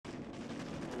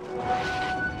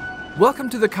Welcome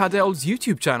to the Euls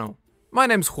YouTube channel. My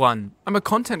name's Juan. I'm a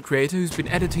content creator who's been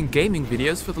editing gaming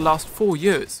videos for the last 4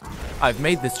 years. I've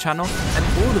made this channel and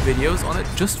all the videos on it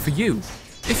just for you.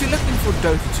 If you're looking for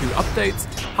Dota 2 updates,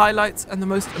 highlights and the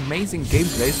most amazing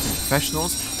gameplays from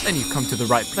professionals, then you've come to the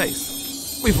right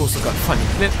place. We've also got funny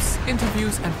clips,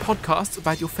 interviews and podcasts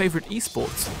about your favorite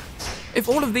esports. If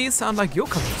all of these sound like your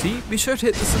cup of tea, be sure to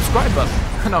hit the subscribe button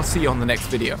and I'll see you on the next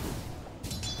video.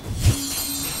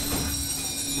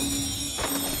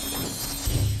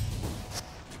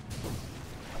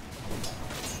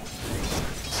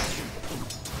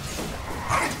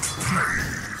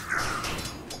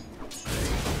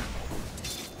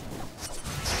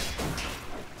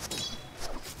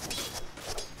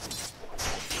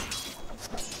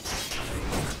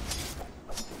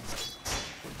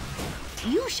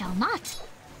 You shall not.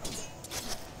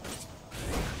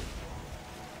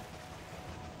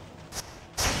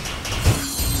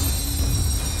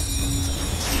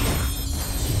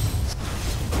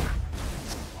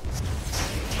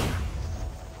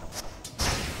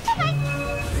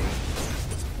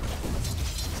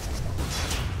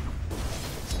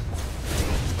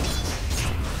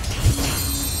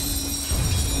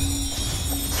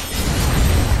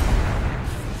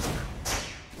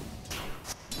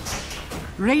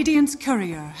 Radiant's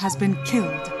courier has been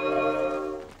killed.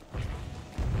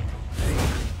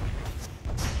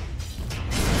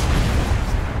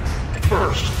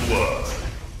 First blood.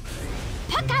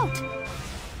 Puck out!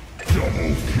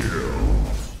 Double kill.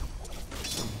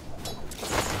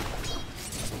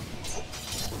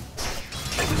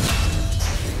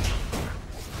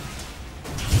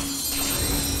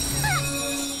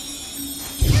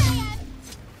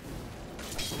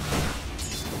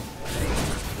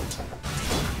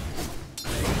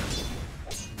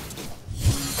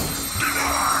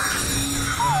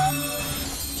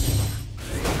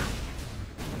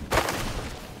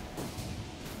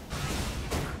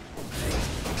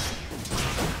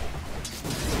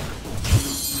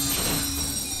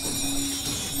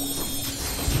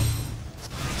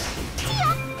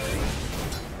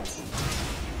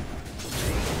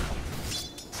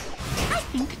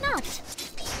 Think not.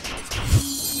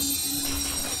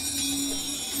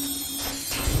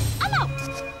 I'm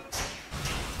out.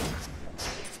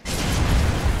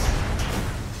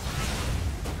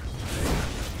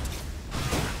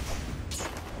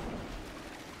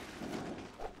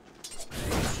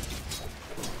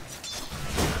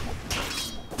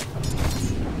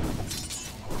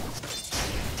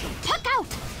 Puck out.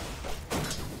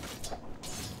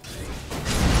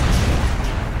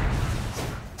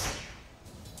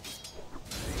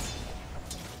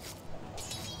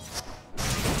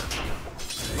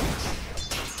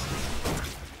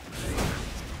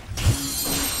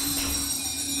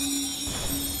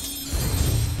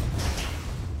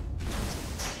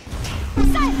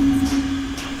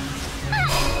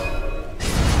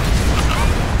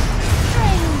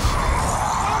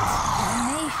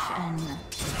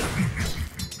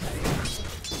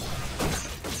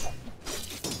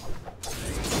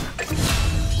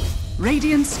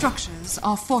 Radiant structures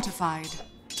are fortified.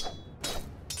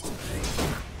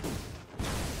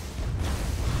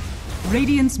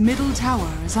 Radiant's middle tower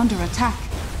is under attack.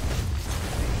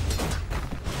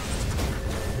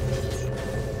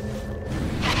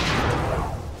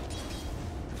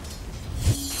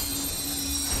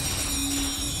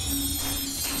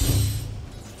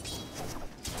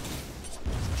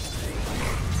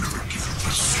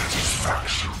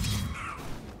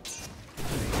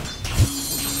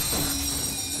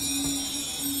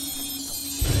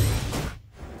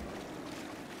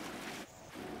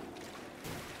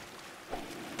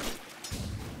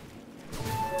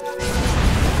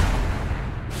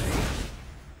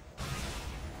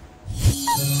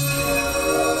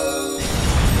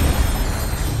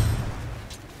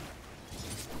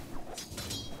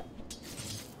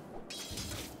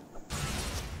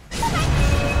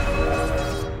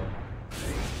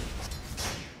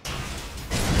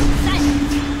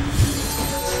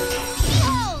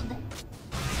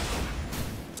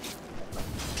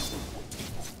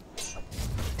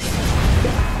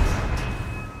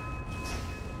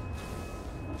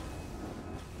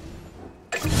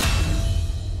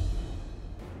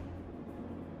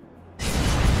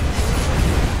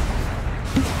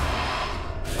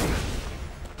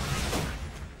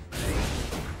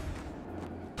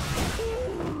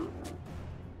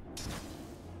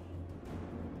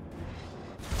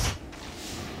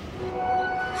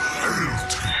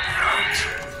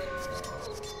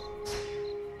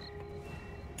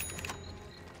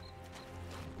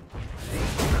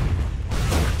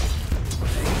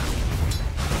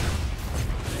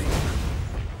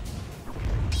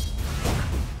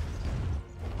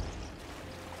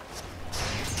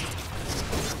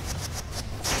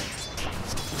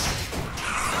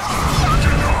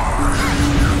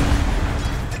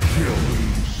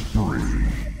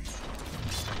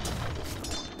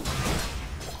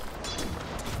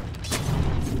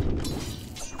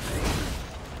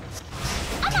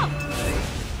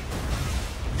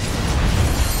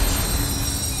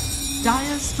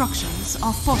 structures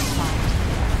are fortified.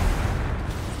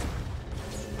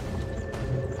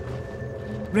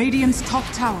 Radiant's top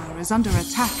tower is under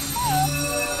attack.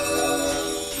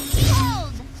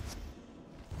 Hold!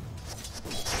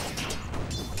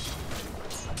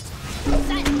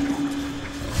 Silence!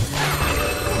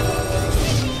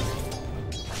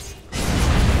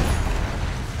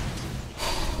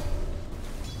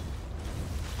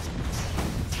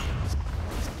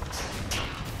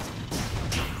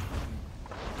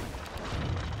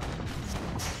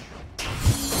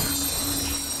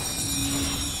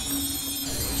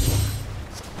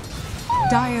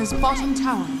 Dire's bottom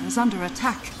tower is under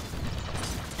attack.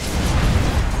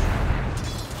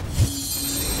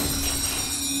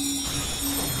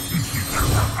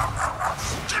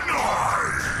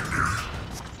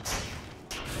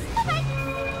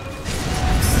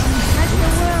 Let the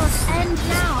world end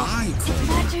now. It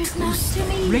matters not to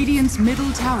me. Radiant's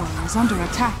middle tower is under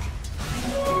attack.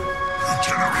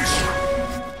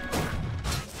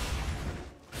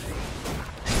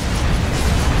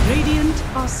 Radiant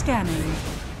are scanning.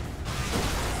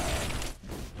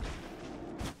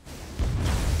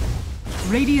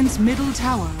 Radiant's middle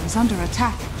tower is under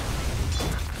attack.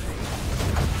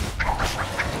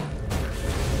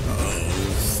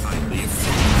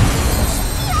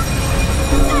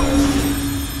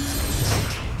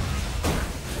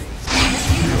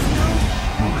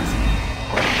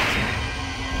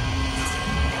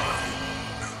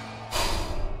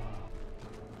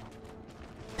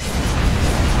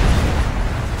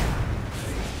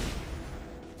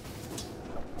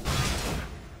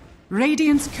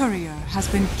 Radiant's courier has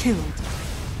been killed.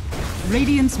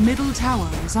 Radiant's middle tower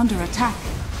is under attack.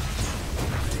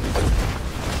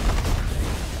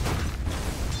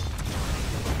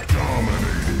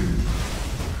 Dominating.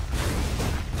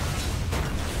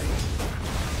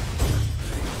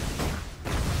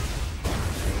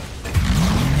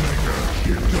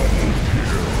 Mega double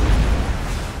kill.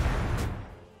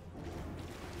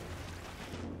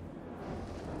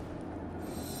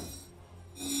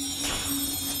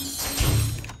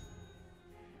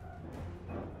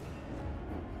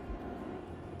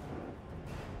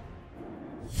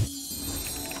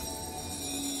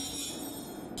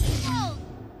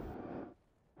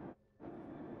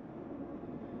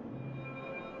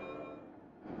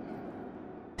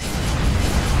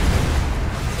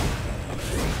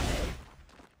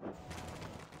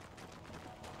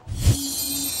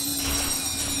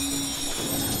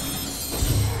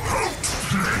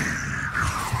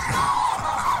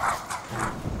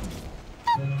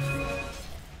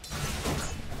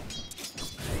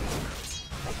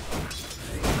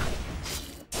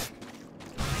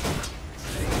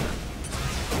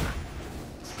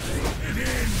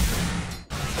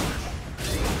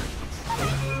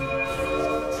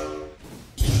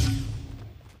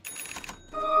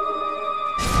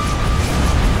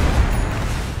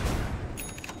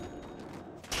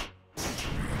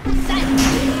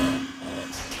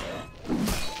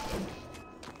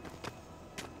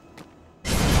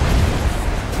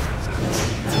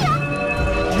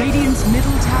 Radiant's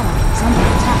middle tower is under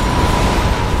attack.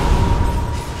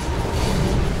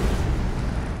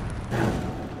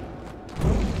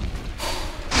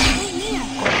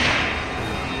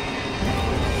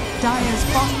 Dire's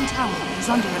bottom tower is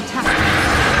under attack.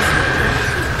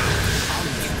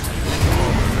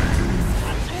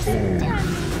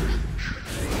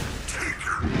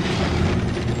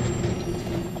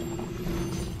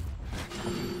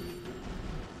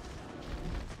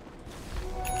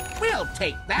 We'll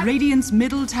take that. Radiant's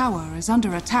middle tower is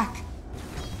under attack.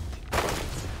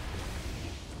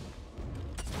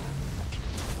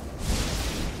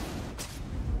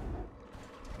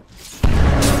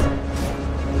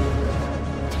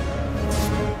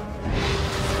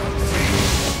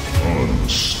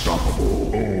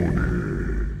 Unstoppable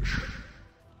ownage.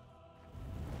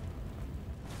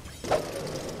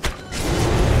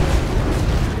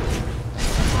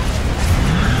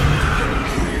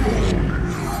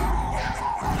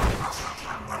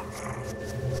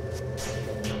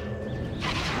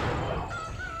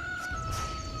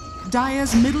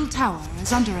 Dire's middle tower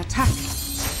is under attack.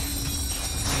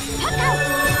 Puck out!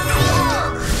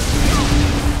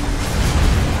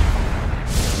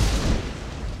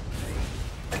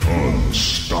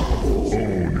 Unstoppable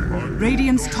ownage.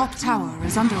 Radiant's top tower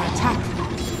is under attack.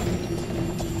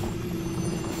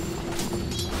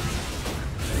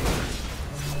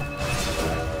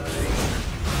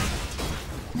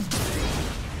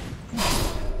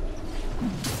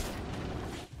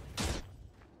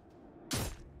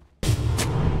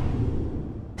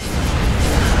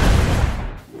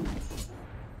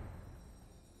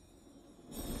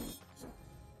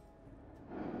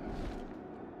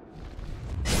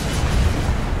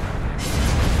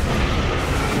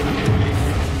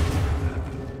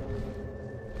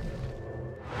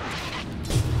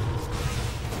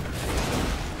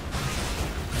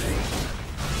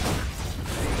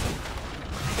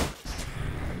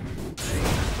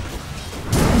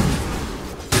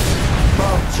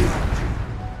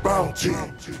 bounty.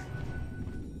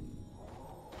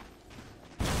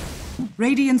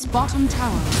 Radiant's bottom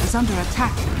tower is under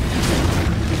attack.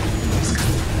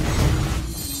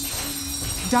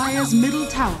 Dire's middle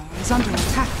tower is under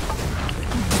attack.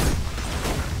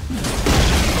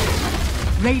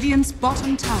 Radiant's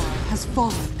bottom tower has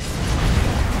fallen.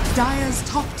 Dire's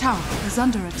top tower is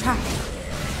under attack.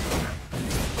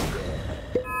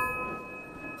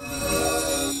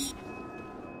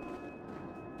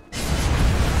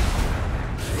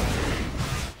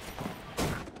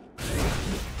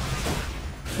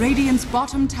 Radiant's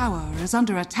bottom tower is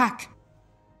under attack.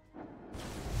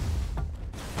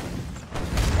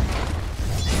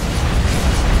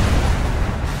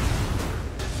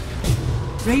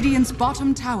 Radiant's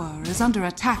bottom tower is under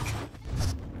attack.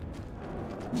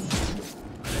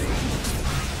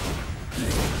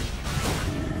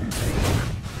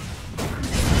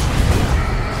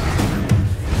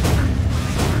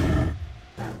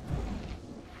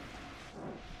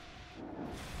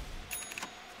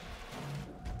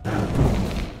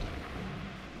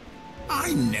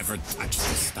 I never touch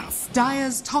this stuff.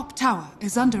 Dire's top tower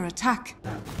is under attack.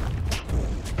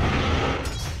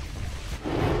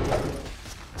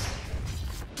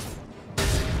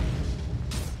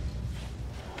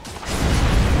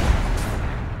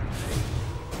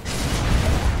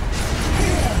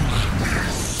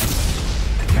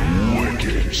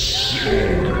 Wicked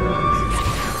sword.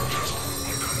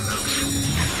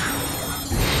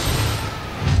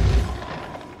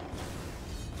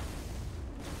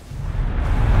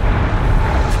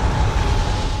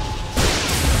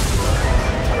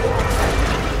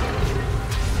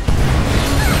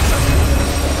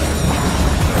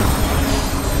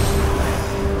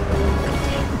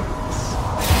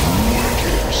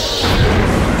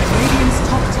 Radiant's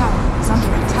top tower is under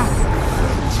attack.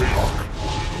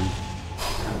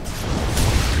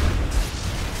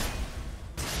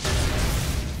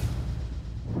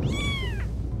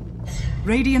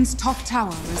 Radiant's top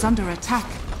tower is under attack.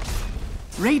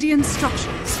 Radiant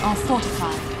structures are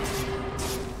fortified.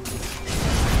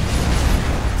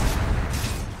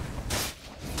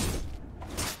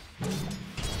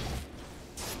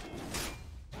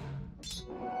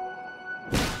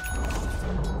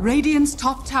 Radiant's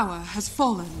top tower has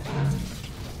fallen.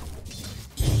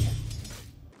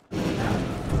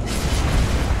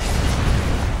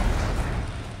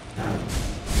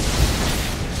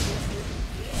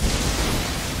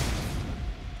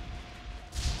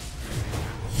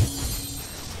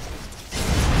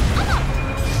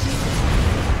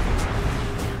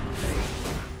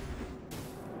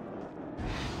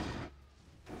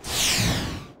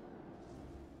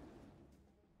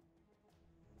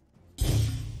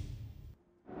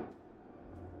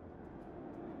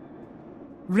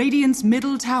 Radiant's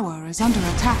middle tower is under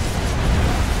attack.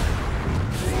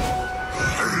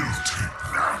 I'll take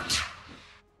that.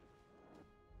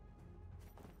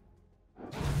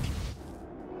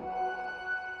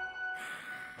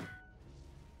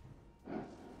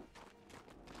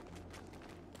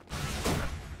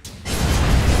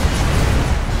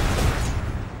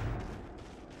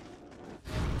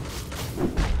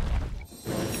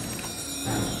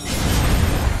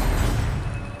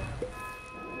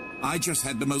 I just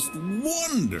had the most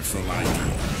wonderful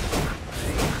idea.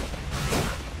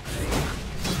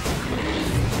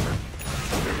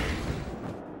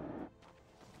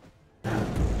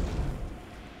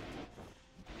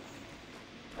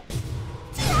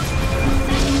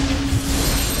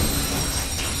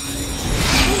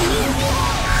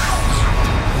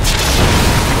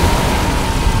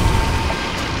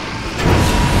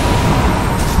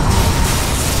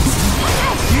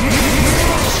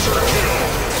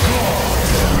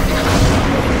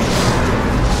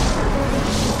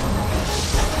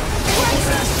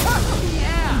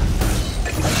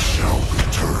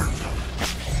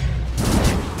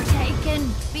 Taken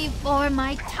before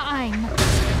my time.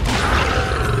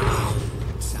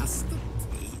 Just a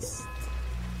taste.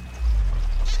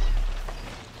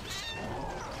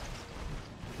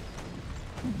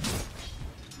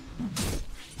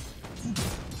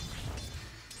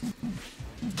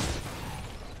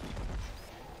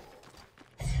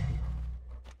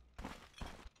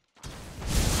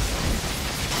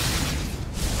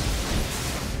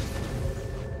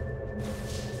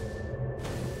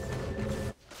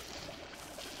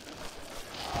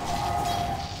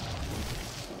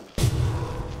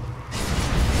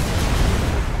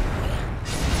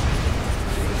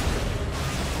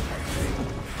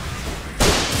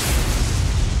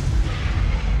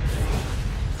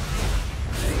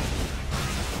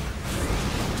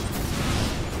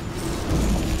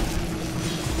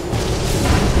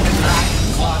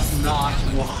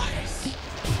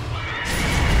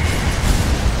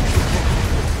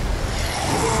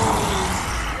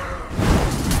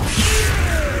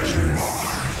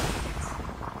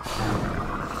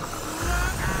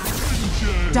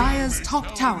 Dire's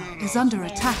top tower is under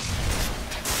attack.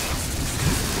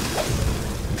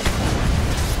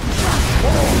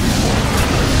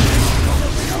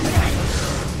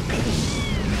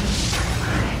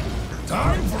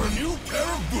 Time for a new pair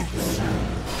of boots.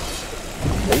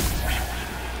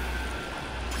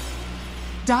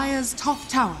 Dire's top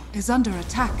tower is under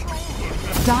attack.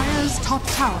 Dire's top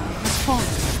tower has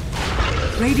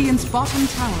fallen. Radiant's bottom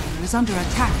tower is under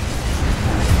attack.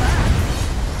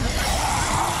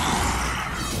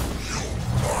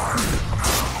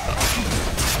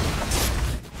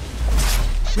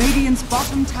 Radiant's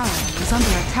bottom tower is under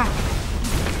attack.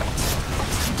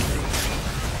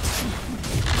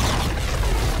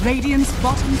 Radiant's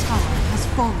bottom tower has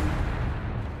fallen.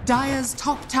 Dire's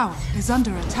top tower is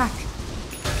under attack.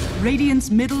 Radiant's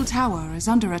middle tower is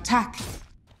under attack.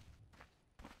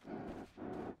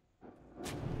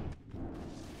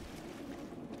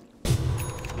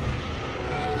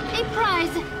 A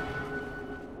prize!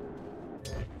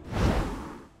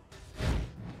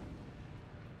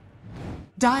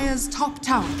 Dire's top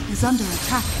tower is under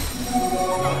attack.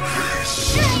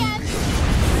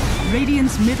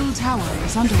 Radiant's middle tower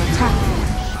is under attack.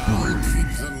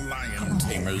 Keep the lion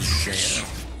tamer's share.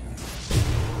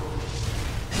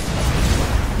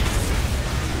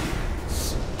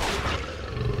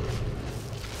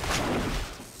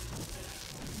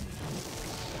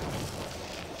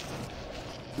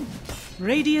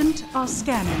 Radiant are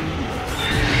scanning.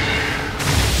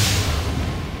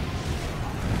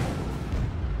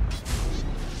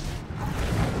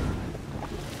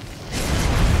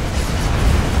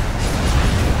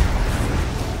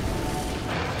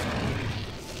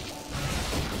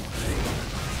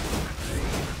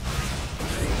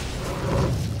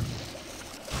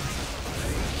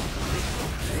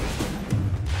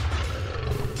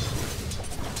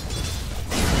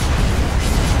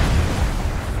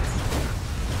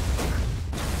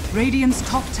 Radiant's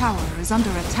top tower is under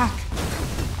attack.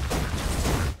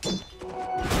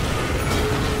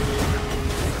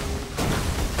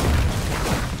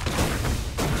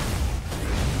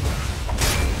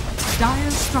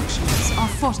 Dire's structures are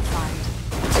fortified.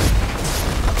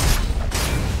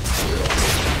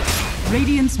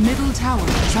 Radiant's middle tower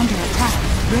is under attack.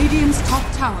 Radiant's top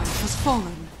tower has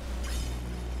fallen.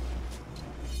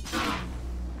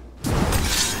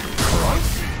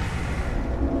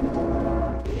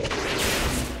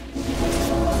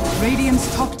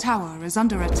 Radiant's top tower is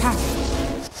under attack.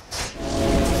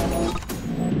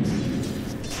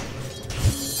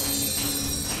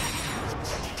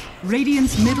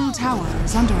 Radiant's middle tower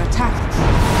is under attack.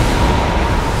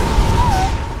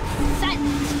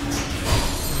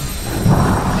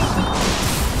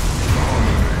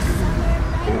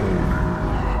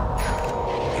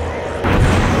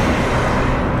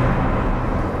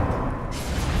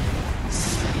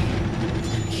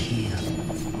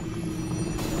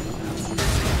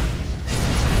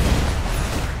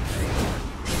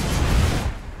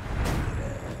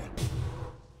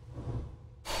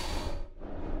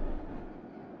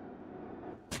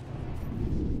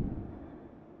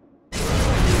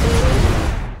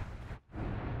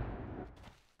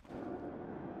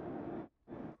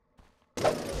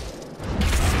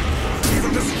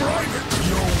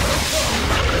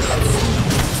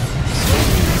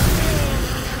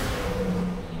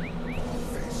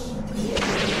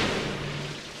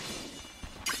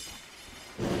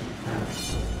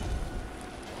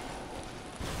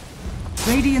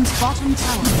 Radiant's bottom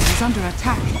tower is under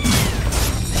attack.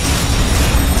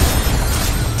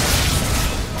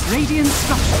 Radiant's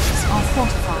structures are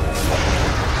fortified.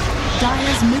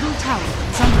 Dire's middle tower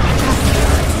is under attack.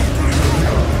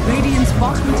 Radiant's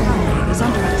bottom tower is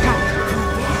under attack.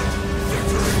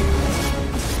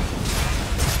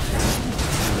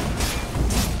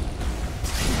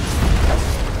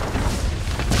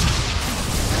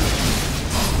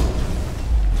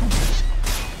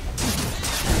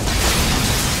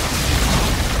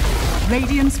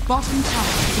 Radiant's bottom tower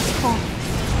is falling.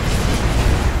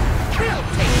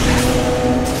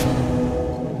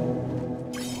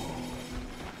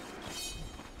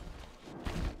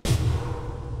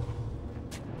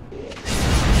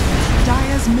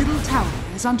 Dire's middle tower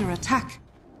is under attack.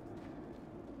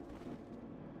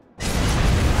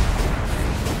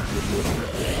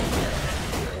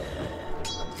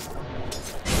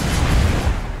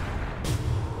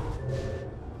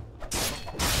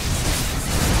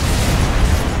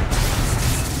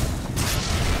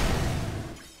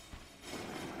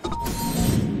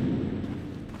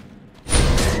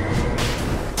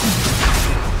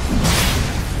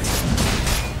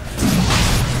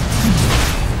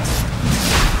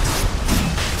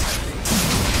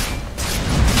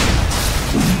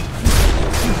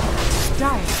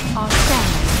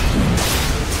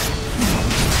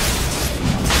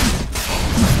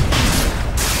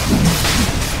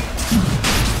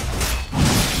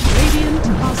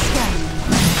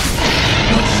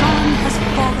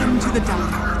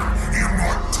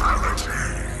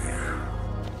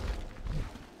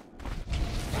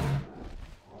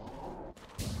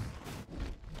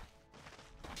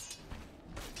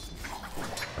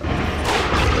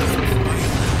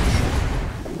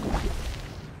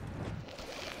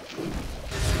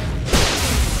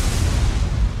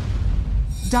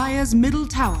 Dire's middle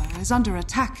tower is under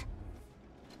attack.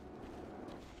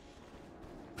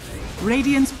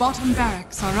 Radiant's bottom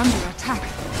barracks are under attack.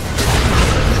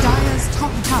 Dire's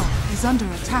top tower is under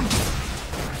attack.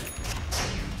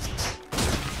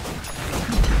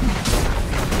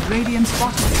 Radiant's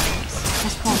bottom barracks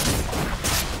has fallen.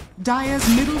 Dire's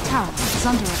middle tower is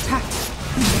under attack.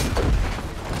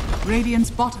 Radiant's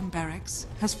bottom barracks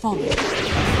has fallen.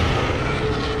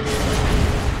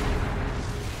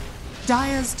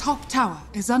 Dire's top tower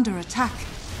is under attack.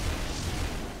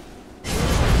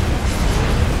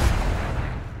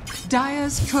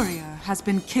 Dire's courier has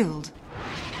been killed.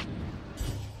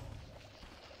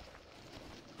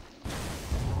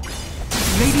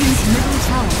 Radiant's middle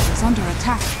tower is under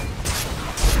attack.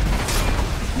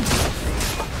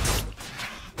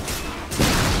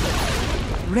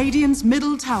 Radiant's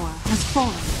middle tower has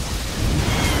fallen.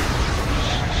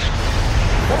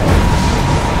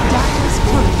 Dire's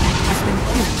courier has been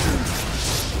killed.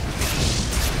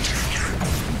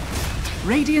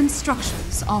 Radiant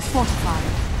structures are fortified.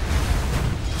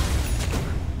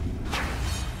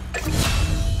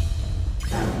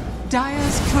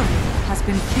 Dire's courier has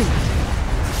been killed.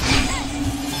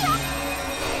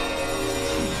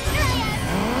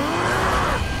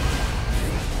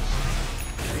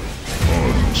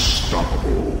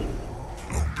 Unstoppable.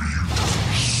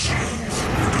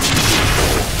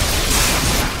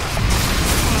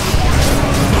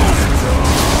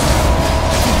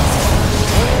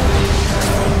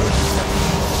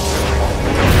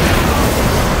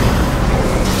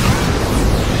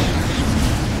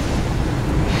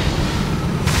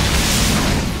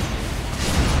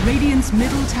 Radiant's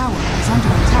middle tower is under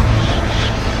attack.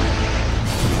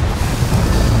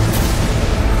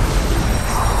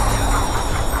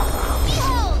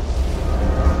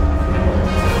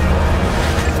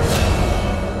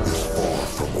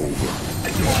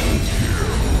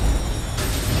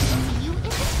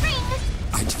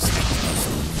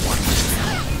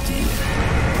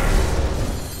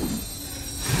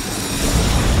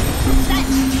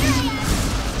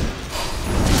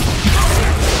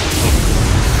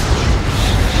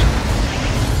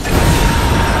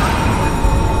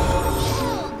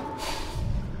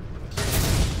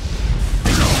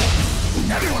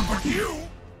 Anyone but you!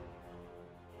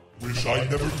 Wish I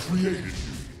never created you.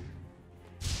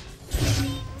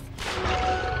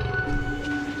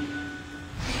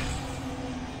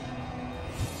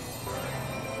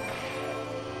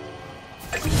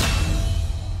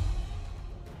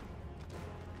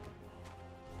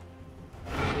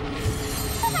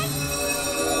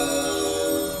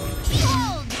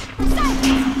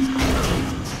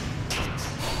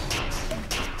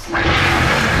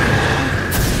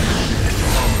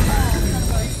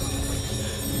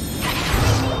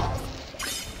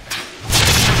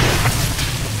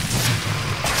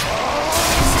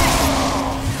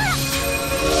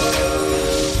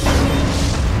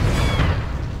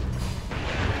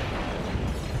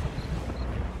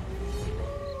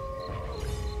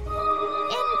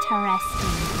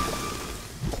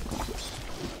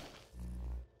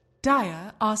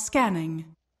 Dire are scanning.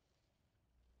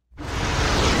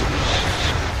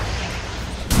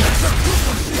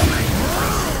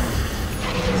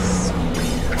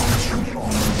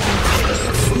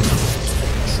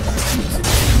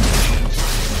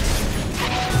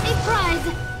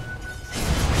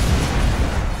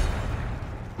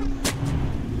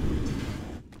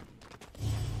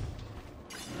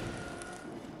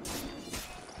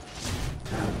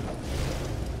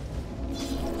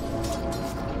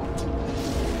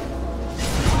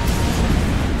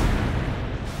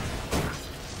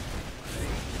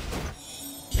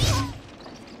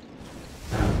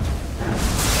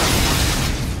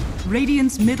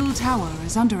 Radiant's middle tower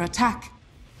is under attack.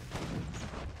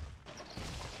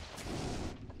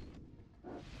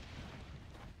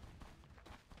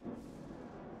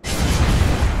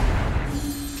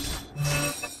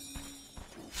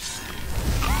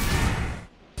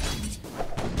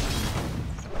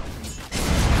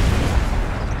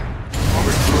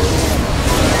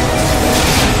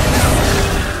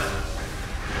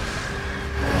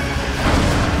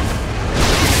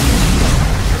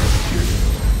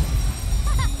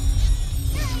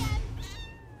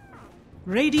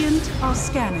 Radiant are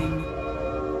scanning.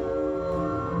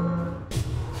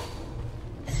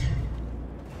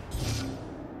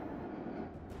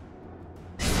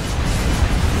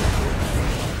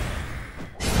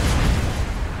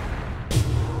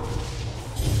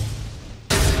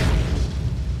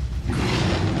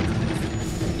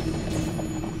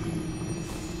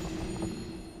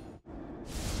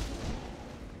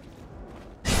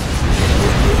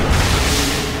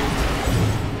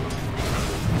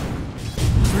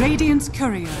 Radiant's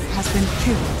courier has been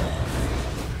killed.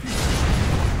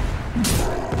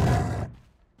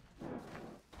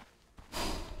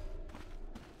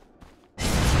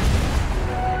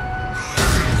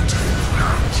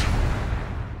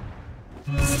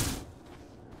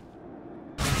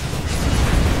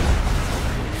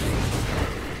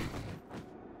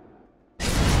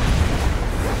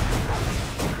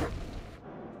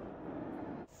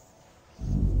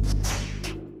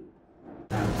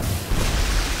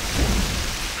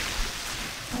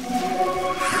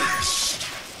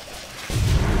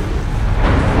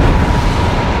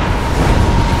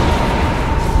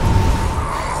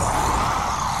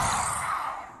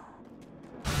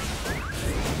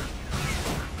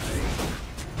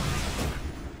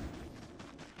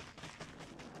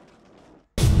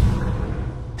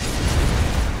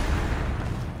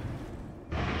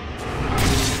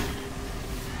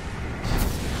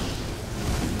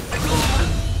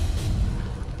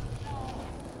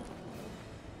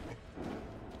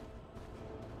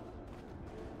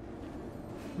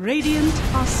 Radiant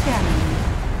are scanning.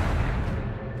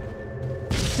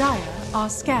 Dire are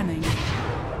scanning.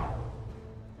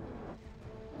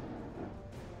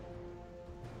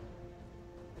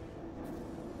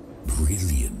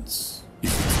 Brilliance.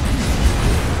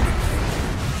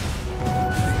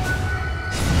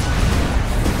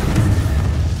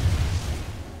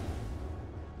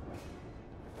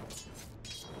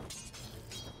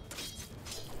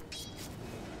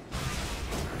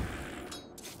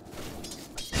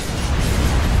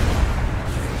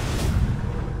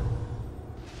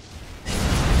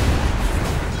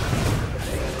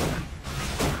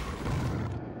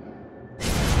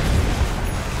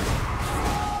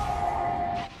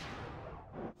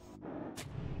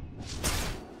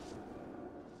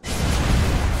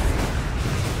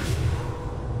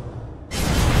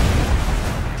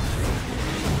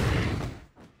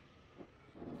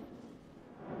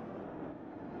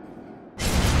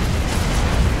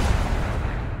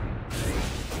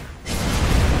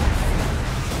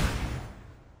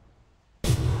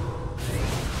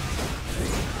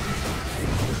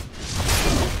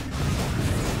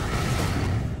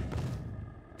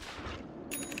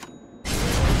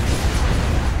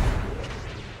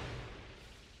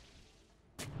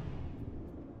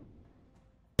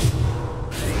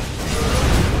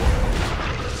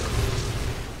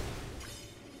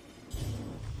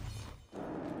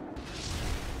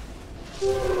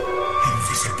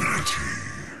 Invisibility.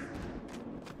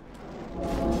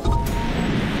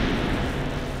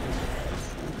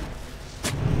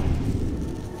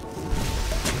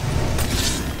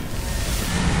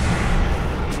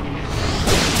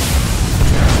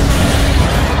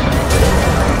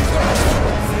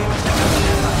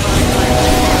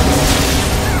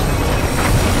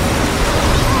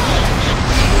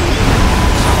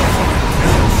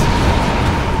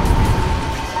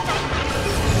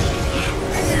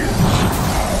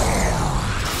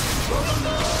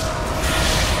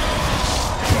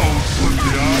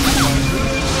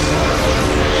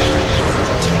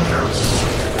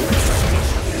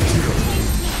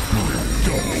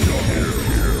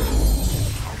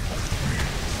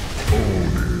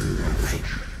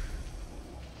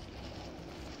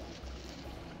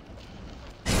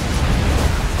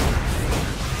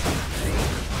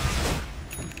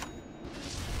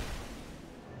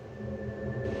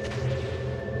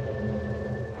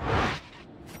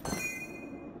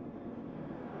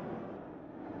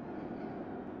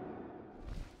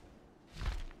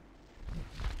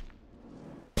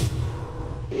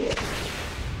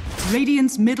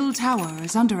 Radiant's middle tower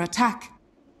is under attack.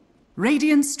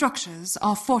 Radiant structures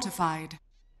are fortified.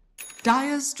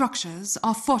 Dire's structures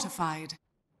are fortified.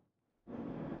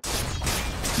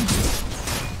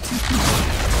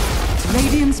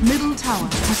 Radiant's middle tower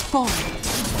has fallen.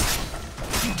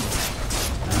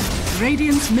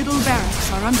 Radiant's middle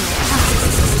barracks are under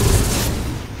attack.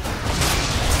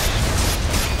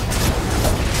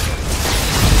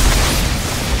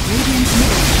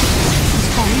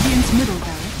 Radiant's middle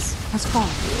barracks has fallen.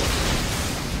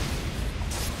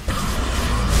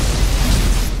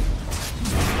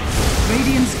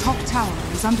 Radiant's top tower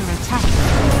is under attack.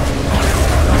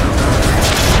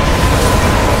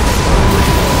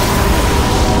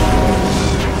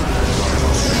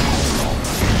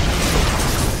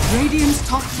 Radiant's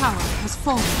top tower has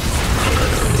fallen.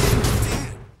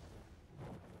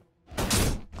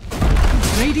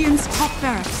 Radiant's top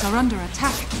barracks are under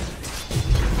attack.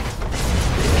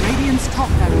 Radiant's top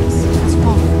barracks has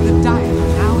fallen. The Dire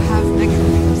now have mega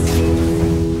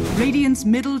waves. Radiant's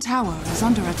middle tower is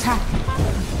under attack.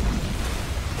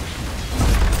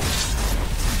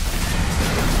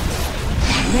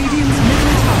 Radiant's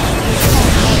middle tower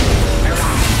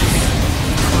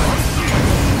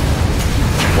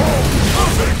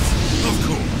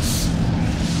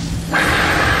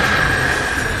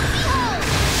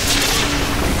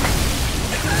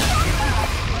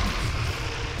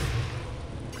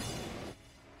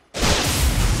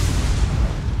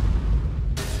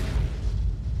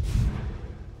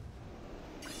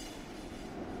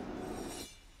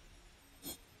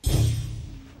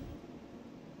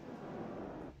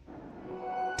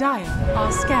Dire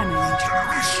are scanning.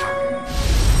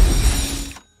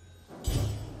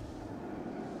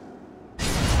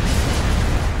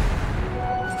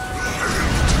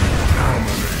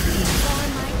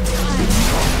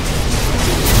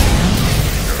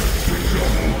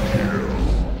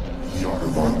 The art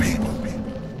of our people.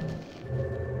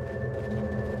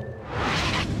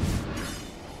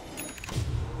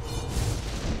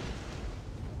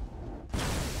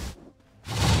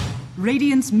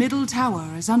 Radiant's middle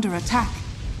tower is under attack.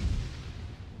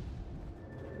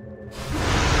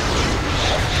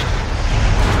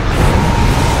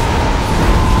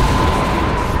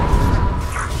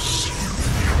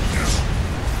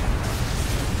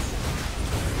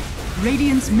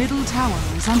 Radiant's middle tower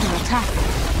is under attack.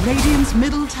 Radiant's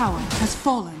middle tower has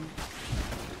fallen.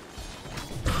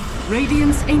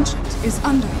 Radiant's ancient is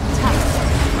under attack.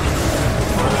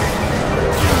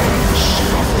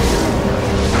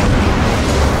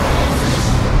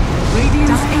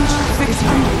 Radiant's ancient is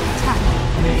under attack.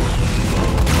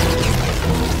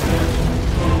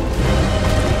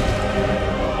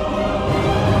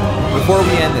 Before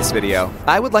we end this video,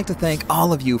 I would like to thank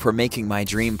all of you for making my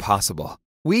dream possible.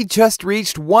 We just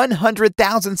reached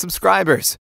 100,000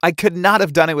 subscribers. I could not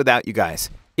have done it without you guys.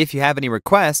 If you have any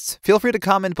requests, feel free to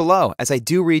comment below, as I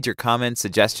do read your comments,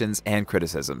 suggestions, and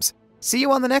criticisms. See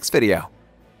you on the next video.